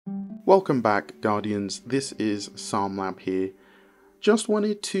Welcome back, Guardians. This is Lab here. Just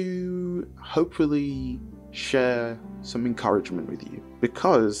wanted to hopefully share some encouragement with you,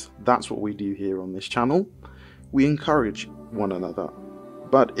 because that's what we do here on this channel. We encourage one another,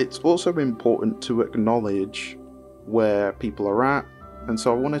 but it's also important to acknowledge where people are at, and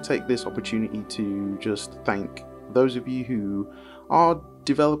so I want to take this opportunity to just thank those of you who are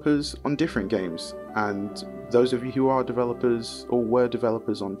developers on different games, and those of you who are developers or were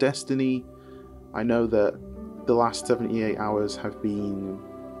developers on Destiny. I know that the last 78 hours have been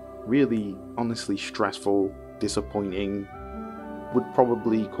really, honestly stressful, disappointing, would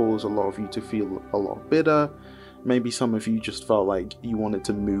probably cause a lot of you to feel a lot bitter. Maybe some of you just felt like you wanted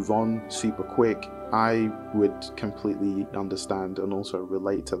to move on super quick. I would completely understand and also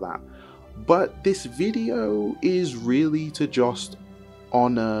relate to that. But this video is really to just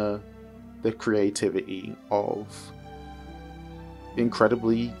honor the creativity of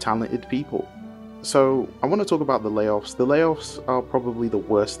incredibly talented people. So I want to talk about the layoffs. The layoffs are probably the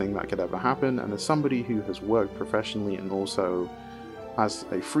worst thing that could ever happen, and as somebody who has worked professionally and also as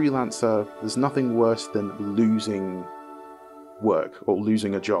a freelancer, there's nothing worse than losing work or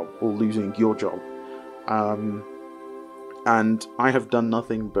losing a job or losing your job. And I have done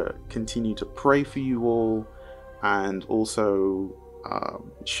nothing but continue to pray for you all, and also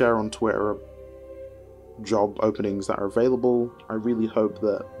share on Twitter job openings that are available. I really hope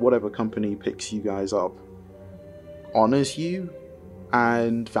that whatever company picks you guys up honors you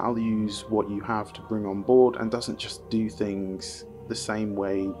and values what you have to bring on board, and doesn't just do things the same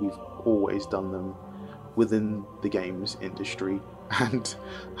way we've always done them within the games industry. And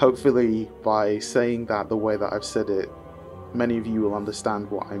hopefully by saying that the way that I've said it, many of you will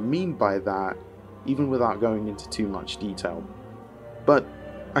understand what I mean by that, even without going into too much detail. But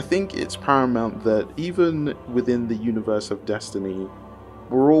I think it's paramount that even within the universe of Destiny,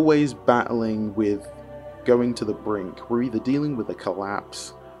 we're always battling with going to the brink. We're either dealing with a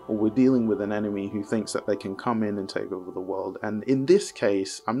collapse, or we're dealing with an enemy who thinks that they can come in and take over the world. And in this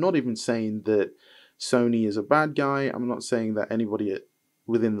case, I'm not even saying that Sony is a bad guy. I'm not saying that anybody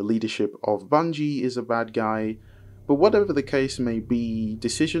within the leadership of Bungie is a bad guy. But whatever the case may be,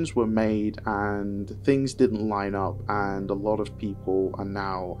 decisions were made and things didn't line up, and a lot of people are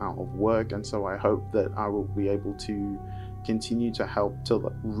now out of work. And so I hope that I will be able to continue to help to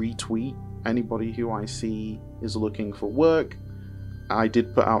retweet anybody who I see is looking for work. I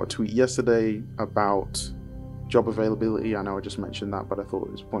did put out a tweet yesterday about job availability. I know I just mentioned that, but I thought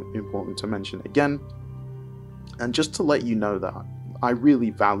it was important to mention it again. And just to let you know that I really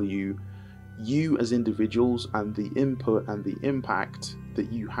value you as individuals and the input and the impact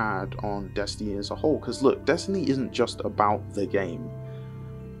that you had on Destiny as a whole. Because look, Destiny isn't just about the game,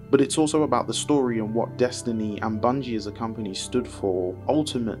 but it's also about the story, and what Destiny and Bungie as a company stood for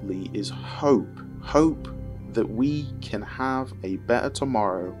ultimately is hope. Hope that we can have a better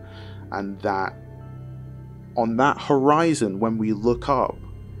tomorrow, and that on that horizon, when we look up,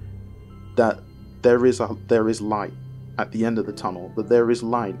 that there is light at the end of the tunnel, that there is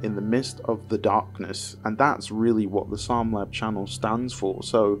light in the midst of the darkness. And that's really what the Lab channel stands for.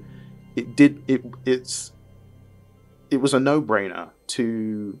 So it was a no-brainer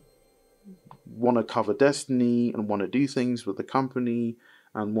to want to cover Destiny and want to do things with the company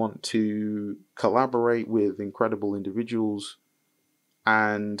and want to collaborate with incredible individuals.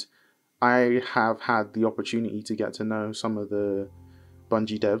 And I have had the opportunity to get to know some of the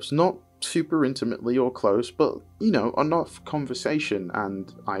Bungie devs, not super intimately or close, but you know, enough conversation,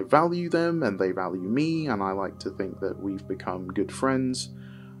 and I value them and they value me, and I like to think that we've become good friends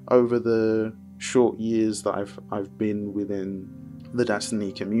over the short years that I've been within the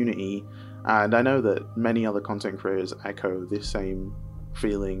Destiny community. And I know that many other content creators echo this same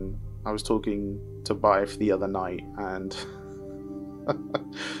feeling. I was talking to Bife the other night, and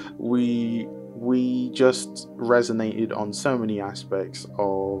we just resonated on so many aspects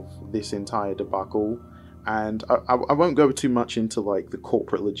of this entire debacle. And I won't go too much into like the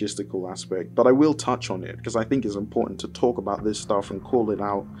corporate logistical aspect, but I will touch on it because I think it's important to talk about this stuff and call it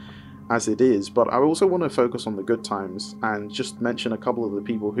out as it is. But I also want to focus on the good times and just mention a couple of the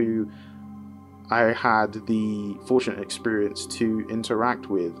people who I had the fortunate experience to interact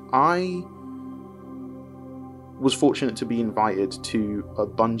with. I was fortunate to be invited to a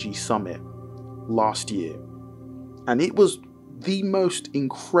Bungie summit last year, and it was the most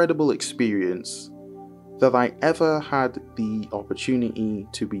incredible experience that I ever had the opportunity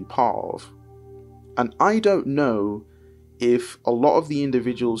to be part of. And I don't know if a lot of the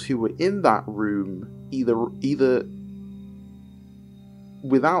individuals who were in that room, either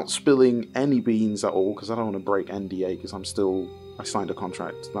without spilling any beans at all, because I don't want to break NDA because I'm still I signed a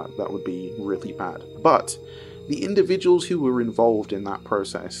contract. That would be really bad. But the individuals who were involved in that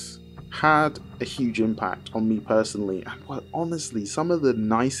process had a huge impact on me personally, and were honestly some of the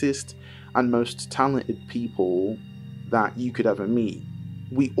nicest and most talented people that you could ever meet.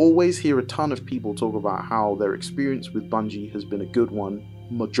 We always hear a ton of people talk about how their experience with Bungie has been a good one.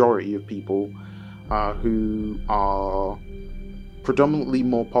 Majority of people who are predominantly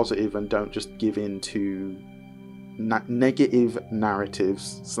more positive and don't just give in to negative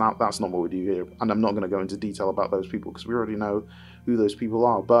narratives. So that's not what we do here, and I'm not going to go into detail about those people because we already know who those people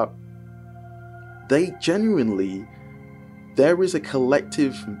are, but they genuinely, there is a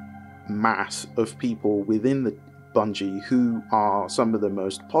collective mass of people within the Bungie who are some of the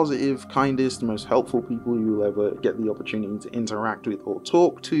most positive, kindest, most helpful people you will ever get the opportunity to interact with or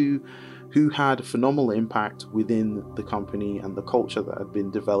talk to, who had phenomenal impact within the company and the culture that had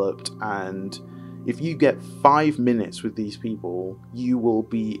been developed. And if you get 5 minutes with these people, you will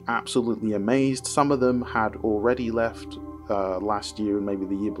be absolutely amazed. Some of them had already left last year and maybe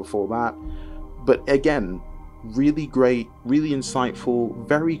the year before that. But again, really great, really insightful,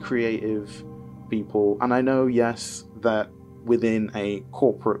 very creative people. And I know, yes, that within a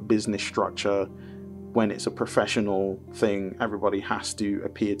corporate business structure, when it's a professional thing, everybody has to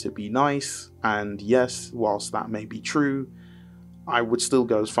appear to be nice. And yes, whilst that may be true, I would still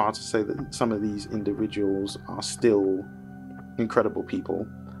go as far to say that some of these individuals are still incredible people,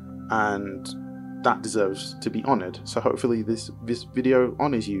 and that deserves to be honored. So hopefully this video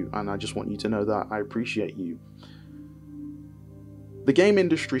honors you, and I just want you to know that I appreciate you. The game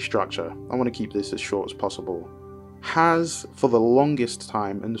industry structure, I want to keep this as short as possible, has for the longest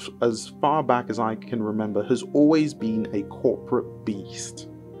time, and as far back as I can remember, has always been a corporate beast.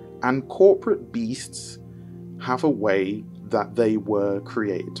 And corporate beasts have a way that they were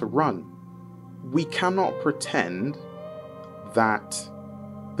created to run. We cannot pretend that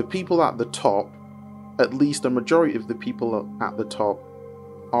the people at the top, at least a majority of the people at the top,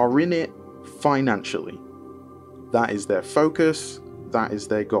 are in it financially. That is their focus, that is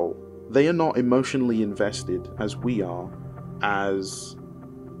their goal. They are not emotionally invested as we are, as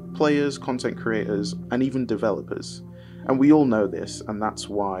players, content creators, and even developers. And we all know this, and that's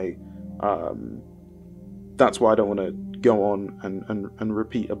why I don't want to go on and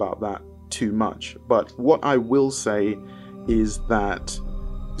repeat about that too much. But what I will say is that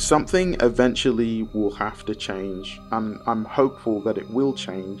something eventually will have to change, and I'm hopeful that it will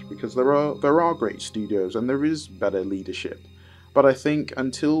change, because there are great studios and there is better leadership. But I think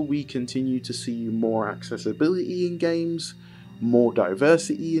until we continue to see more accessibility in games, more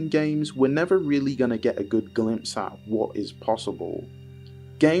diversity in games, we're never really going to get a good glimpse at what is possible.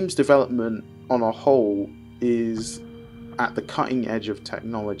 Games development on a whole is at the cutting edge of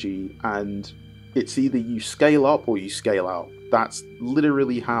technology, and it's either you scale up or you scale out. That's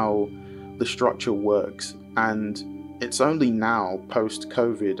literally how the structure works. And it's only now,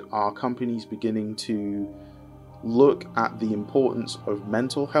 post-COVID, are companies beginning to look at the importance of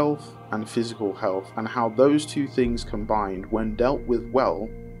mental health and physical health, and how those two things combined, when dealt with well,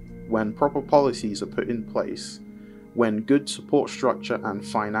 when proper policies are put in place, when good support structure and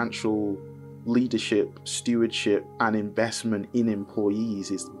financial leadership, stewardship, and investment in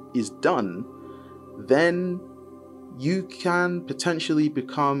employees is done, then you can potentially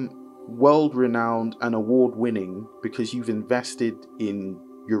become world-renowned and award-winning because you've invested in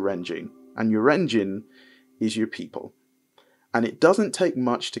your engine. And your engine is your people. And it doesn't take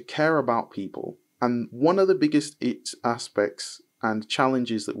much to care about people. And one of the biggest aspects and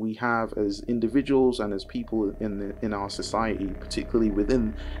challenges that we have as individuals and as people in our society, particularly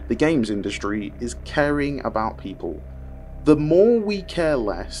within the games industry, is caring about people. The more we care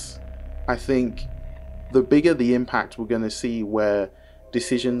less, I think the bigger the impact we're going to see where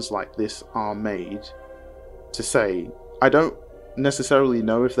decisions like this are made. To say, I don't necessarily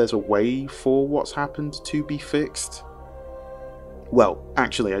know if there's a way for what's happened to be fixed. Well,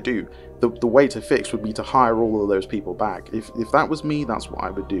 actually I do. The way to fix would be to hire all of those people back. If that was me, that's what I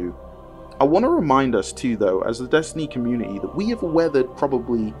would do. I want to remind us too, though, as the Destiny community, that we have weathered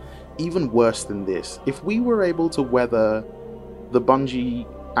probably even worse than this. If we were able to weather the Bungie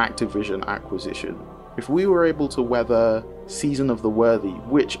Activision acquisition, if we were able to weather Season of the Worthy,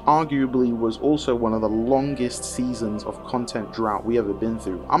 which arguably was also one of the longest seasons of content drought we ever been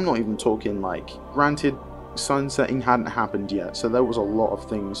through. I'm not even talking, like, granted, sunsetting hadn't happened yet, so there was a lot of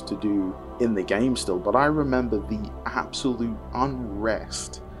things to do in the game still, but I remember the absolute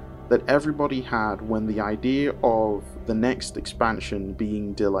unrest that everybody had when the idea of the next expansion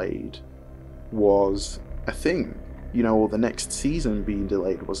being delayed was a thing. You know, or the next season being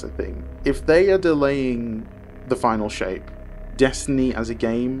delayed was a thing. If they are delaying the final shape, Destiny as a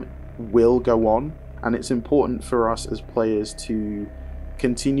game will go on, and it's important for us as players to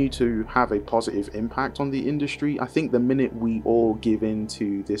continue to have a positive impact on the industry. I think the minute we all give in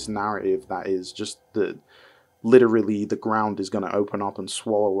to this narrative that is just that literally the ground is going to open up and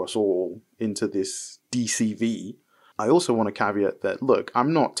swallow us all into this DCV, I also want to caveat that, look,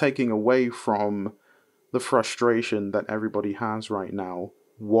 I'm not taking away from the frustration that everybody has right now.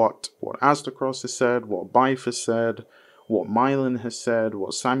 What Astacross has said, what Bife has said, what Mylan has said,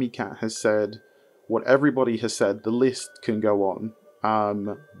 what Sammy Cat has said, what everybody has said, the list can go on.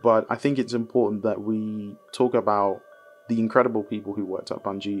 But I think it's important that we talk about the incredible people who worked at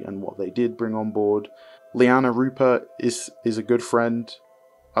Bungie and what they did bring on board. Liana Rupert is a good friend.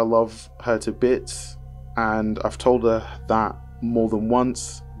 I love her to bits, and I've told her that more than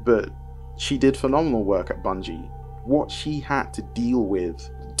once, but she did phenomenal work at Bungie. What she had to deal with,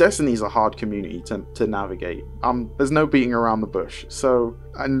 Destiny's a hard community to navigate. There's no beating around the bush. So,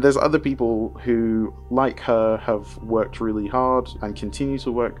 and there's other people who, like her, have worked really hard and continue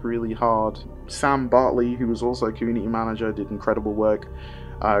to work really hard. Sam Bartley, who was also a community manager, did incredible work.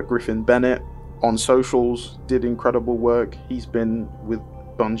 Griffin Bennett on socials did incredible work. He's been with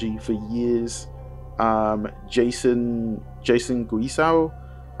Bungie for years. Jason Guisao,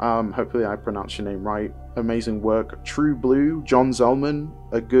 hopefully I pronounced your name right. Amazing work. True Blue, John Zellman,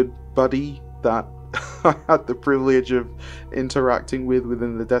 a good buddy that I had the privilege of interacting with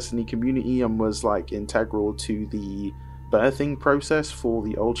within the Destiny community and was like integral to the birthing process for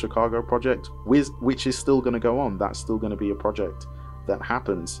the Old Chicago project, which is still going to go on. That's still going to be a project that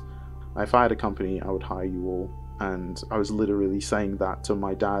happens. If I had a company, I would hire you all. And I was literally saying that to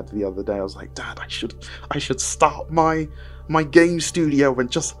my dad the other day. I was like, Dad, I should start my game studio and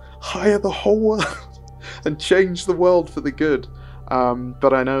just hire the whole world and change the world for the good.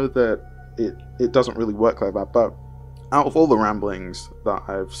 But I know that it doesn't really work like that. But out of all the ramblings that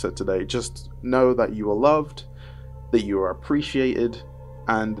I've said today, just know that you are loved, that you are appreciated,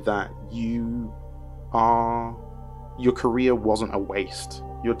 and that your career wasn't a waste.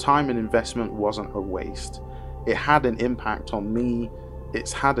 Your time and investment wasn't a waste. It had an impact on me,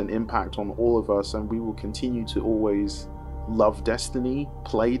 it's had an impact on all of us, and we will continue to always love Destiny,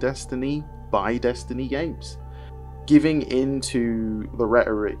 play Destiny, buy Destiny games. Giving into the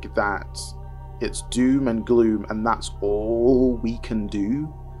rhetoric that it's doom and gloom and that's all we can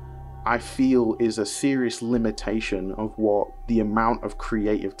do, I feel is a serious limitation of what the amount of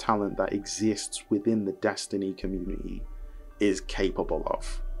creative talent that exists within the Destiny community is capable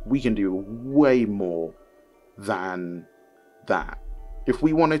of. We can do way more than that. If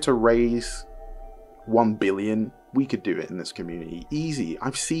we wanted to raise 1 billion, we could do it in this community. Easy.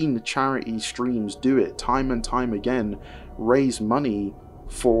 I've seen the charity streams do it time and time again, raise money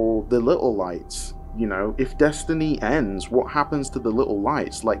for the Little Lights. You know, if Destiny ends, what happens to the Little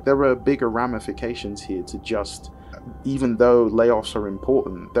Lights? Like, there are bigger ramifications here to just, even though layoffs are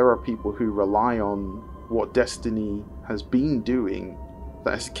important, there are people who rely on what Destiny has been doing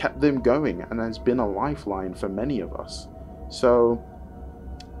that has kept them going and has been a lifeline for many of us. So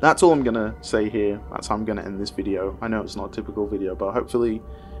that's all I'm gonna say here. That's how I'm gonna end this video. I know it's not a typical video, but hopefully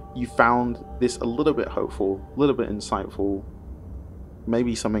you found this a little bit hopeful, a little bit insightful,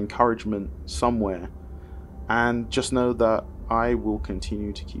 maybe some encouragement somewhere. And just know that I will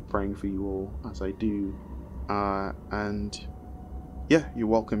continue to keep praying for you all as I do. And yeah, you're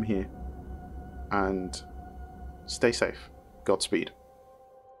welcome here. And stay safe. Godspeed.